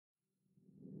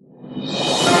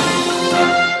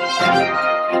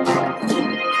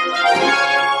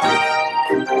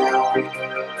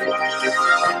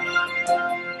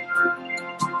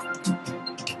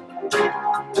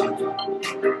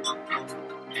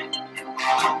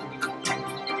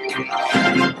Good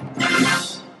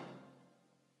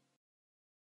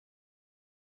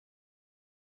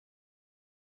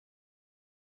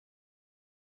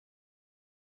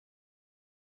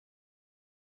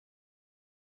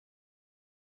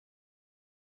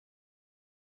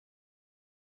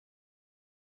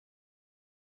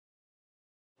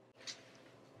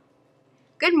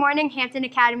morning, Hampton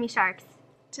Academy Sharks.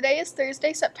 Today is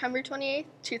Thursday, September 28th,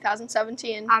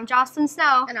 2017. I'm Jocelyn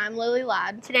Snow. And I'm Lily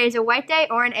Ladd. Today is a white day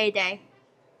or an A day.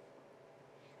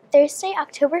 Thursday,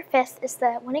 October 5th is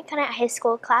the Winnacunnet High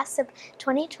School Class of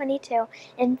 2022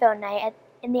 info night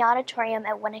in the auditorium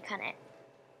at Winnacunnet.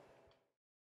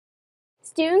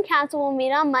 Student Council will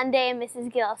meet on Monday in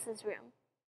Mrs. Gillis's room.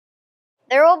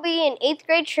 There will be an 8th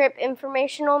grade trip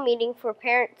informational meeting for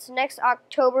parents next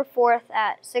October 4th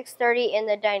at 6:30 in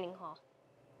the dining hall.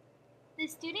 The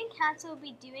Student Council will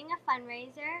be doing a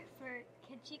fundraiser for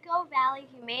Cocheco Valley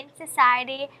Humane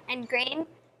Society and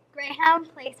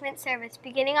Greyhound Placement Service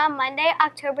beginning on Monday,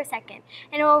 October 2nd,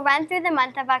 and it will run through the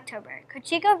month of October.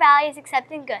 Cocheco Valley is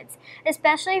accepting goods,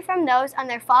 especially from those on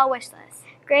their fall wish list.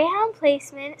 Greyhound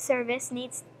Placement Service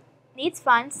needs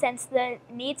funds since the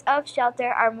needs of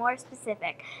shelter are more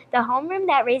specific. The homeroom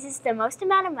that raises the most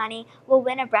amount of money will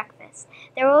win a breakfast.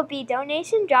 There will be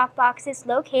donation drop boxes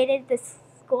located at the school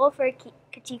for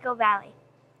Cocheco Valley.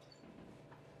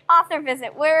 Author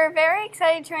visit. We're very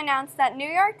excited to announce that New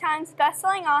York Times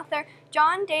bestselling author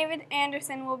John David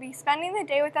Anderson will be spending the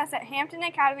day with us at Hampton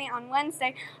Academy on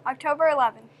Wednesday, October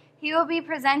 11th. He will be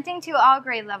presenting to all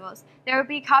grade levels. There will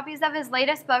be copies of his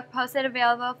latest book posted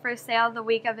available for sale the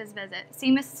week of his visit.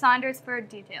 See Mrs. Saunders for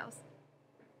details.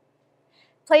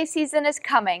 Play season is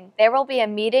coming. There will be a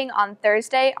meeting on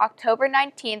Thursday, October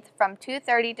 19th from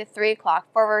 2:30 to 3 o'clock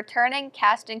for returning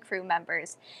cast and crew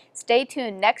members. Stay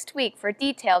tuned next week for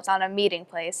details on a meeting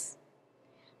place.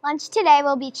 Lunch today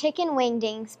will be chicken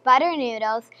wingdings, butter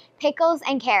noodles, pickles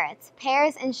and carrots,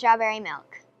 pears and strawberry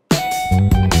milk.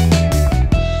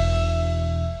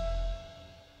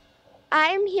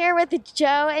 I'm here with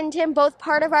Joe and Tim, both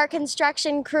part of our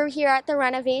construction crew here at the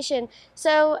Renovation.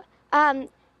 So,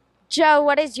 Joe,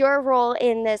 what is your role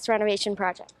in this renovation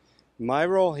project? My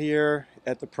role here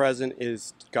at the present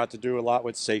is got to do a lot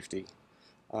with safety.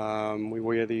 We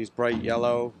wear these bright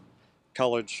yellow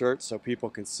colored shirts so people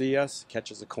can see us,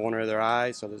 catches the corner of their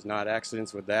eye so there's not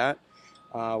accidents with that.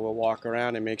 We'll walk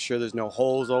around and make sure there's no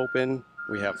holes open.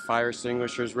 We have fire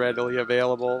extinguishers readily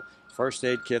available, first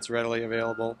aid kits readily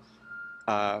available.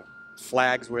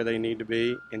 Flags where they need to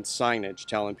be, and signage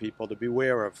telling people to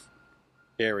beware of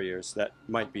areas that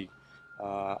might be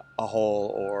a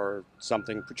hole or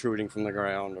something protruding from the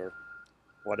ground or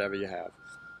whatever you have.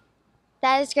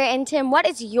 That is great. And Tim, what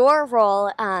is your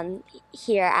role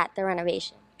here at the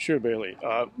Renovation? Sure, Bailey.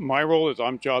 My role is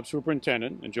I'm job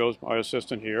superintendent, and Joe's my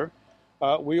assistant here.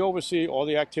 We oversee all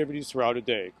the activities throughout a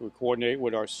day. We coordinate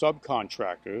with our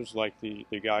subcontractors, like the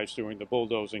guys doing the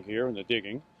bulldozing here and the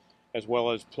digging, as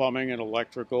well as plumbing and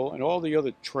electrical and all the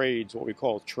other trades, what we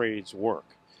call trades work.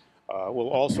 We'll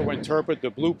also interpret the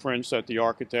blueprints that the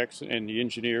architects and the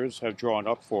engineers have drawn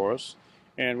up for us.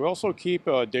 And we also keep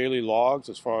daily logs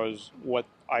as far as what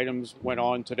items went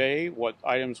on today, what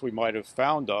items we might have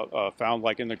found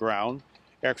like in the ground,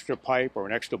 extra pipe or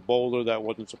an extra boulder that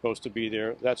wasn't supposed to be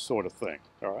there, that sort of thing,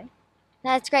 all right?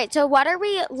 That's great. So what are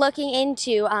we looking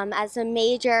into as the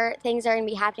major things that are going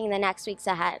to be happening in the next weeks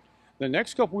ahead? The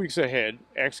next couple weeks ahead,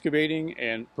 excavating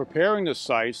and preparing the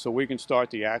site so we can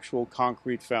start the actual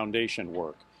concrete foundation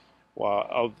work,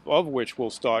 of which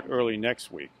we'll start early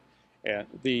next week. And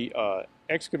the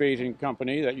excavating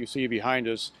company that you see behind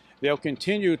us, they'll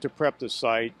continue to prep the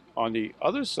site on the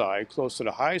other side, close to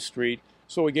the High Street,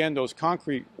 so again, those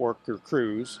concrete worker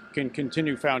crews can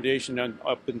continue foundation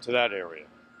up into that area.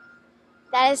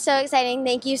 That is so exciting.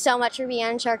 Thank you so much for being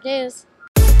on Shark News.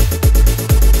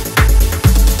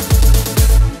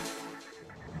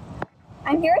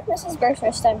 I'm here with Mrs. Birch,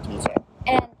 our STEM teacher,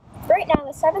 and right now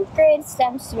the 7th grade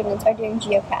STEM students are doing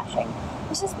geocaching.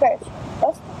 Mrs. Birch,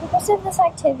 what's the purpose of this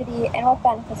activity and what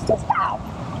benefits does it have?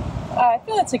 I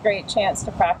feel it's a great chance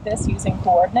to practice using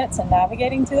coordinates and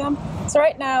navigating to them. So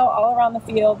right now, all around the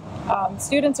field,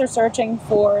 students are searching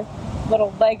for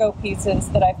little Lego pieces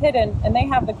that I've hidden, and they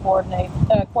have the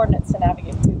coordinates to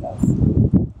navigate to those.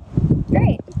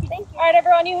 Great, thank you. All right,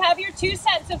 everyone, you have your 2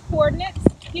 sets of coordinates.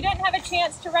 If you didn't have a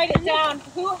chance to write it down,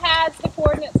 who has the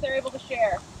coordinates they're able to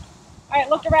share? All right,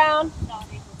 look around.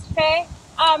 Okay.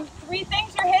 3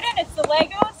 things are hidden. It's the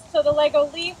Legos, so the Lego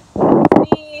leaf,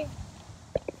 the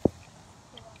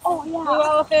blue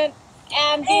elephant,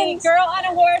 and the girl on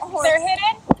a horse. They're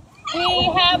hidden. We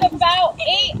have about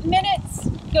 8 minutes.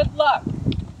 Good luck.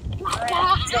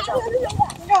 So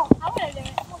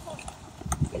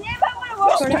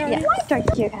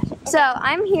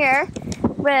I'm here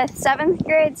with 7th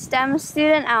grade STEM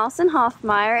student Allison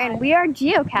Hoffmeyer, and we are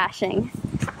geocaching.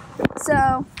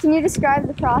 So can you describe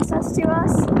the process to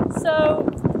us? So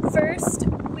first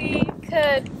we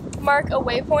could mark a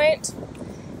waypoint,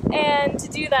 and to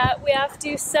do that we have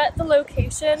to set the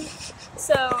location.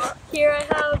 So here I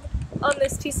have on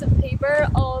this piece of paper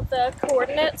all the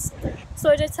coordinates, so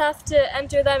I just have to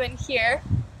enter them in here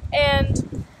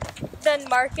and then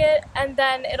mark it, and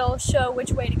then it'll show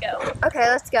which way to go. Okay,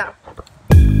 let's go.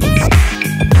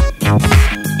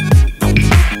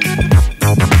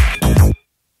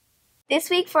 This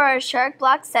week for our Shark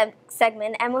Block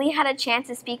segment, Emily had a chance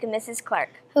to speak with Mrs. Clark,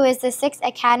 who is the 6th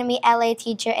Academy LA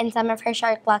teacher and some of her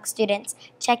Shark Block students.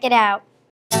 Check it out.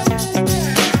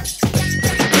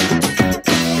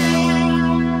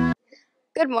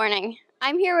 Good morning.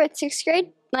 I'm here with 6th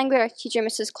grade language arts teacher,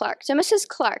 Mrs. Clark. So Mrs.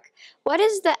 Clark, what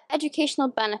is the educational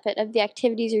benefit of the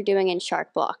activities you're doing in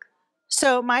Shark Block?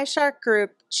 So my Shark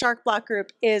Block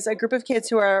group, is a group of kids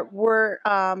who are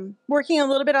working a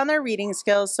little bit on their reading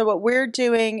skills. So what we're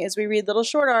doing is we read little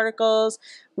short articles,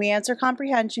 we answer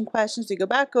comprehension questions, we go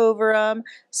back over them.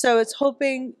 So it's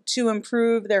hoping to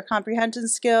improve their comprehension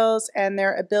skills and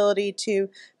their ability to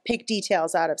pick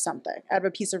details out of something, out of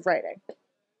a piece of writing.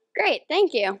 Great,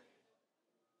 thank you.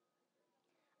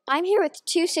 I'm here with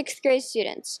 2 6th grade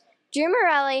students, Drew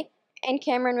Morelli and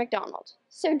Cameron McDonald.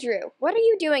 So Drew, what are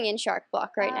you doing in Shark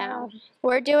Block right now?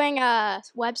 We're doing a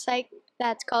website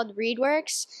that's called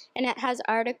ReadWorks, and it has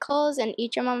articles, and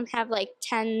each of them have like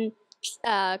 10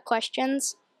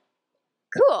 questions.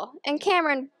 Cool. And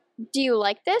Cameron, do you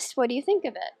like this? What do you think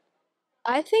of it?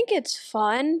 I think it's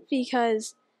fun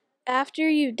because after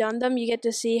you've done them, you get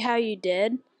to see how you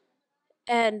did,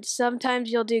 and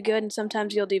sometimes you'll do good and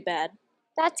sometimes you'll do bad.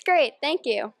 That's great. Thank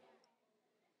you.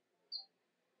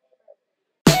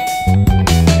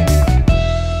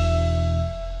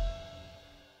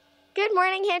 Good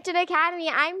morning, Hampton Academy.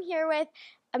 I'm here with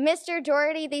Mr.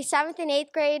 Doherty, the 7th and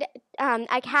 8th grade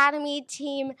Academy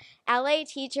team LA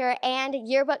teacher and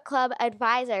Yearbook Club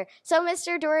advisor. So,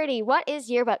 Mr. Doherty, what is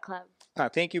Yearbook Club?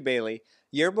 Thank you, Bailey.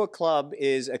 Yearbook Club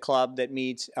is a club that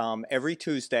meets every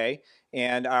Tuesday,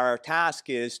 and our task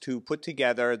is to put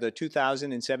together the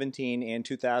 2017 and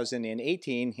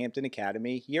 2018 Hampton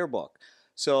Academy Yearbook.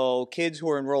 So kids who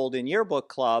are enrolled in Yearbook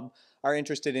Club are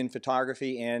interested in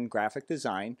photography and graphic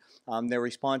design. Their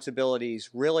responsibilities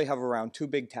really have around 2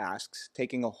 big tasks: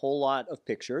 taking a whole lot of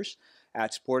pictures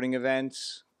at sporting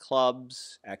events,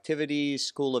 clubs, activities,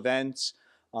 school events,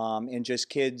 and just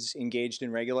kids engaged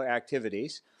in regular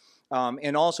activities.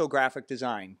 And also graphic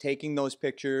design, taking those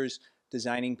pictures,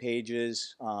 designing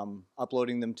pages,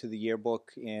 uploading them to the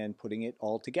yearbook, and putting it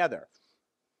all together.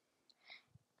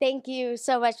 Thank you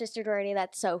so much, Mr. Doherty.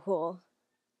 That's so cool.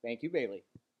 Thank you, Bailey.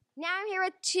 Now I'm here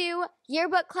with 2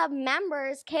 Yearbook Club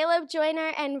members, Caleb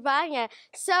Joyner and Vanya.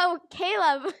 So,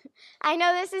 Caleb, I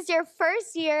know this is your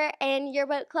first year in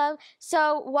Yearbook Club,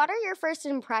 so what are your first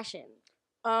impressions?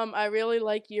 I really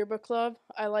like Yearbook Club.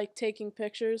 I like taking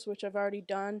pictures, which I've already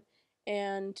done,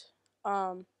 and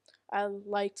I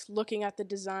liked looking at the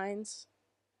designs,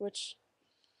 which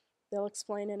they'll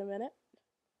explain in a minute.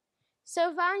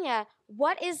 So, Vanya,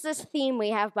 what is this theme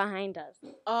we have behind us?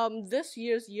 This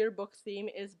year's yearbook theme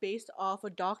is based off a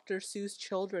Dr. Seuss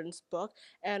children's book,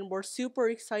 and we're super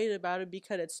excited about it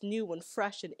because it's new and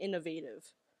fresh and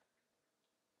innovative.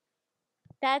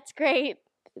 That's great.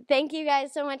 Thank you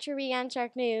guys so much for being on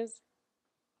Shark News.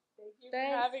 Thank you for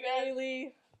having us,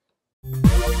 Bailey.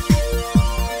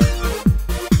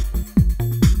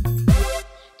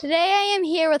 Today I am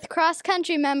here with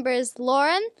cross-country members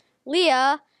Lauren,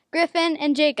 Leah, Griffin,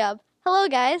 and Jacob. Hello,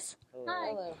 guys.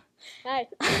 Hello. Hi.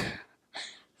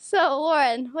 So,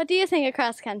 Lauren, what do you think of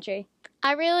cross-country?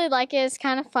 I really like it. It's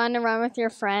kind of fun to run with your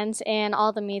friends, and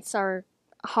all the meets are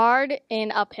hard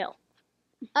and uphill.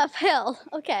 Uphill,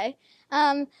 okay.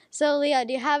 So Leah,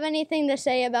 do you have anything to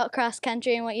say about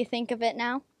cross-country and what you think of it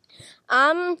now?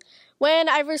 When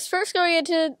I was first going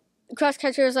into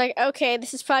cross-country, I was like, okay,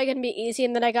 this is probably going to be easy,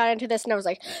 and then I got into this, and I was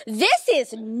like, this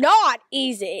is not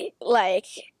easy. Like,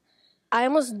 I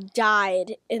almost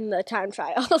died in the time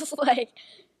trials. Like,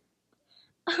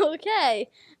 Okay.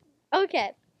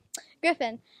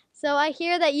 Griffin, so I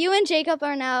hear that you and Jacob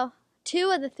are now 2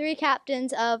 of the 3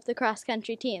 captains of the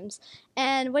cross-country teams.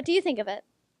 And what do you think of it?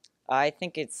 I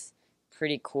think it's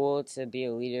pretty cool to be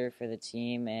a leader for the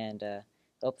team and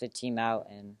help the team out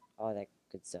and all that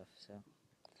good stuff. So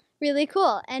Really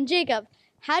cool. And Jacob,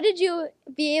 how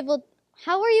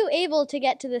were you able to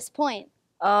get to this point?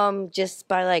 Just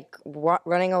by like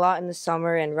running a lot in the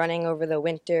summer and running over the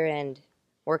winter and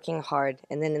working hard,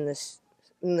 and then in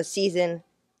the season,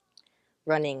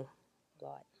 running a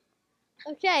lot.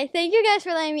 Okay, thank you guys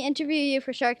for letting me interview you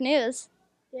for Shark News.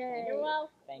 Yay. You're welcome.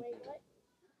 Thank you.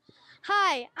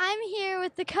 Hi, I'm here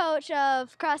with the coach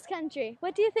of cross country.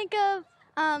 What do you think of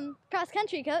cross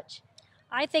country, Coach?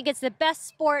 I think it's the best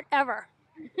sport ever.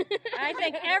 I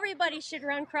think everybody should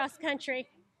run cross country.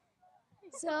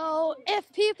 So,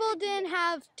 if people didn't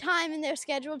have time in their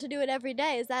schedule to do it every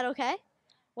day, is that okay?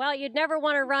 Well, you'd never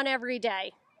want to run every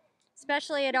day,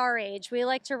 especially at our age. We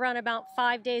like to run about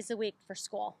 5 days a week for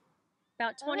school,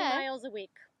 about 20 miles a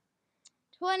week.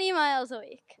 20 miles a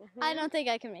week. I don't think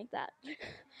I can make that.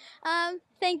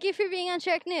 Thank you for being on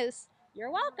Shark News.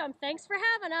 You're welcome. Thanks for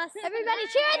having us. Everybody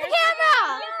cheer at the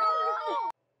camera!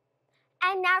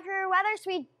 And now for your weather, so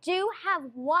we do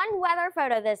have one weather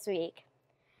photo this week.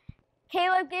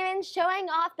 Caleb Gibbons showing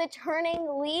off the turning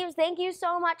leaves. Thank you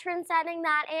so much for sending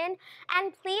that in.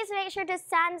 And please make sure to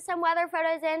send some weather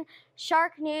photos in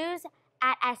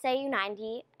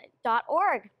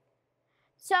sharknews@sau90.org.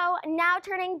 So now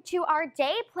turning to our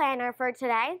day planner for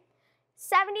today.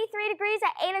 73 degrees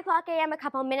at 8 o'clock a.m. a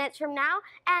couple minutes from now.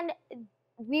 And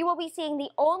we will be seeing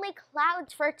the only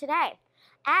clouds for today.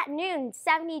 At noon,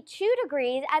 72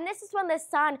 degrees, and this is when the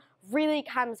sun really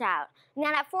comes out. And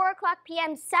then at 4 o'clock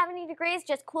p.m., 70 degrees,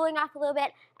 just cooling off a little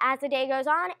bit as the day goes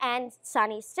on, and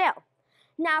sunny still.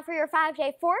 Now for your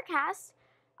 5-day forecast,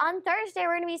 on Thursday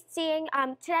we're going to be seeing,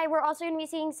 today we're also going to be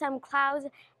seeing some clouds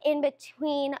in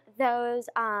between those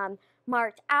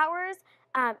marked hours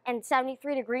and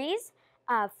 73 degrees.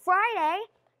 Friday,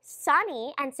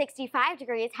 sunny and 65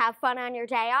 degrees. Have fun on your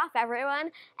day off,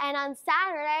 everyone. And on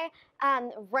Saturday,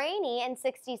 rainy and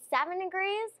 67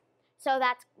 degrees. So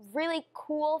that's really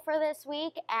cool for this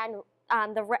week. And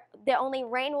the only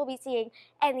rain we'll be seeing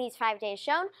in these 5 days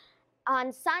shown.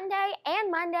 On Sunday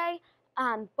and Monday,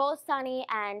 both sunny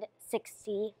and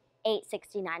 68,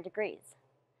 69 degrees.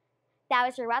 That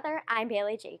was your weather. I'm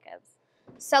Bailey Jacobs.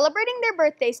 Celebrating their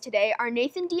birthdays today are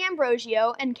Nathan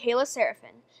D'Ambrosio and Kayla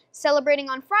Seraphin. Celebrating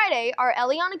on Friday are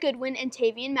Eliana Goodwin and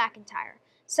Tavian McIntyre.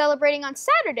 Celebrating on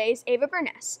Saturday is Ava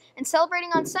Burness. And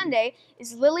celebrating on Sunday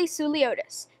is Lily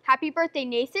Suliotis. Happy birthday,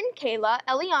 Nathan, Kayla,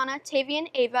 Eliana, Tavian,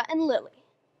 Ava, and Lily.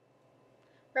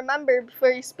 Remember,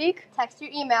 before you speak, text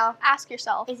your email. Ask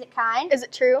yourself, is it kind? Is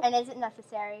it true? And is it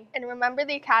necessary? And remember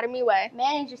the Academy way.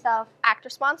 Manage yourself. Act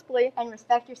responsibly. And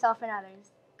respect yourself and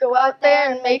others. Go out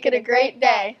there and make it a great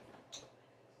day.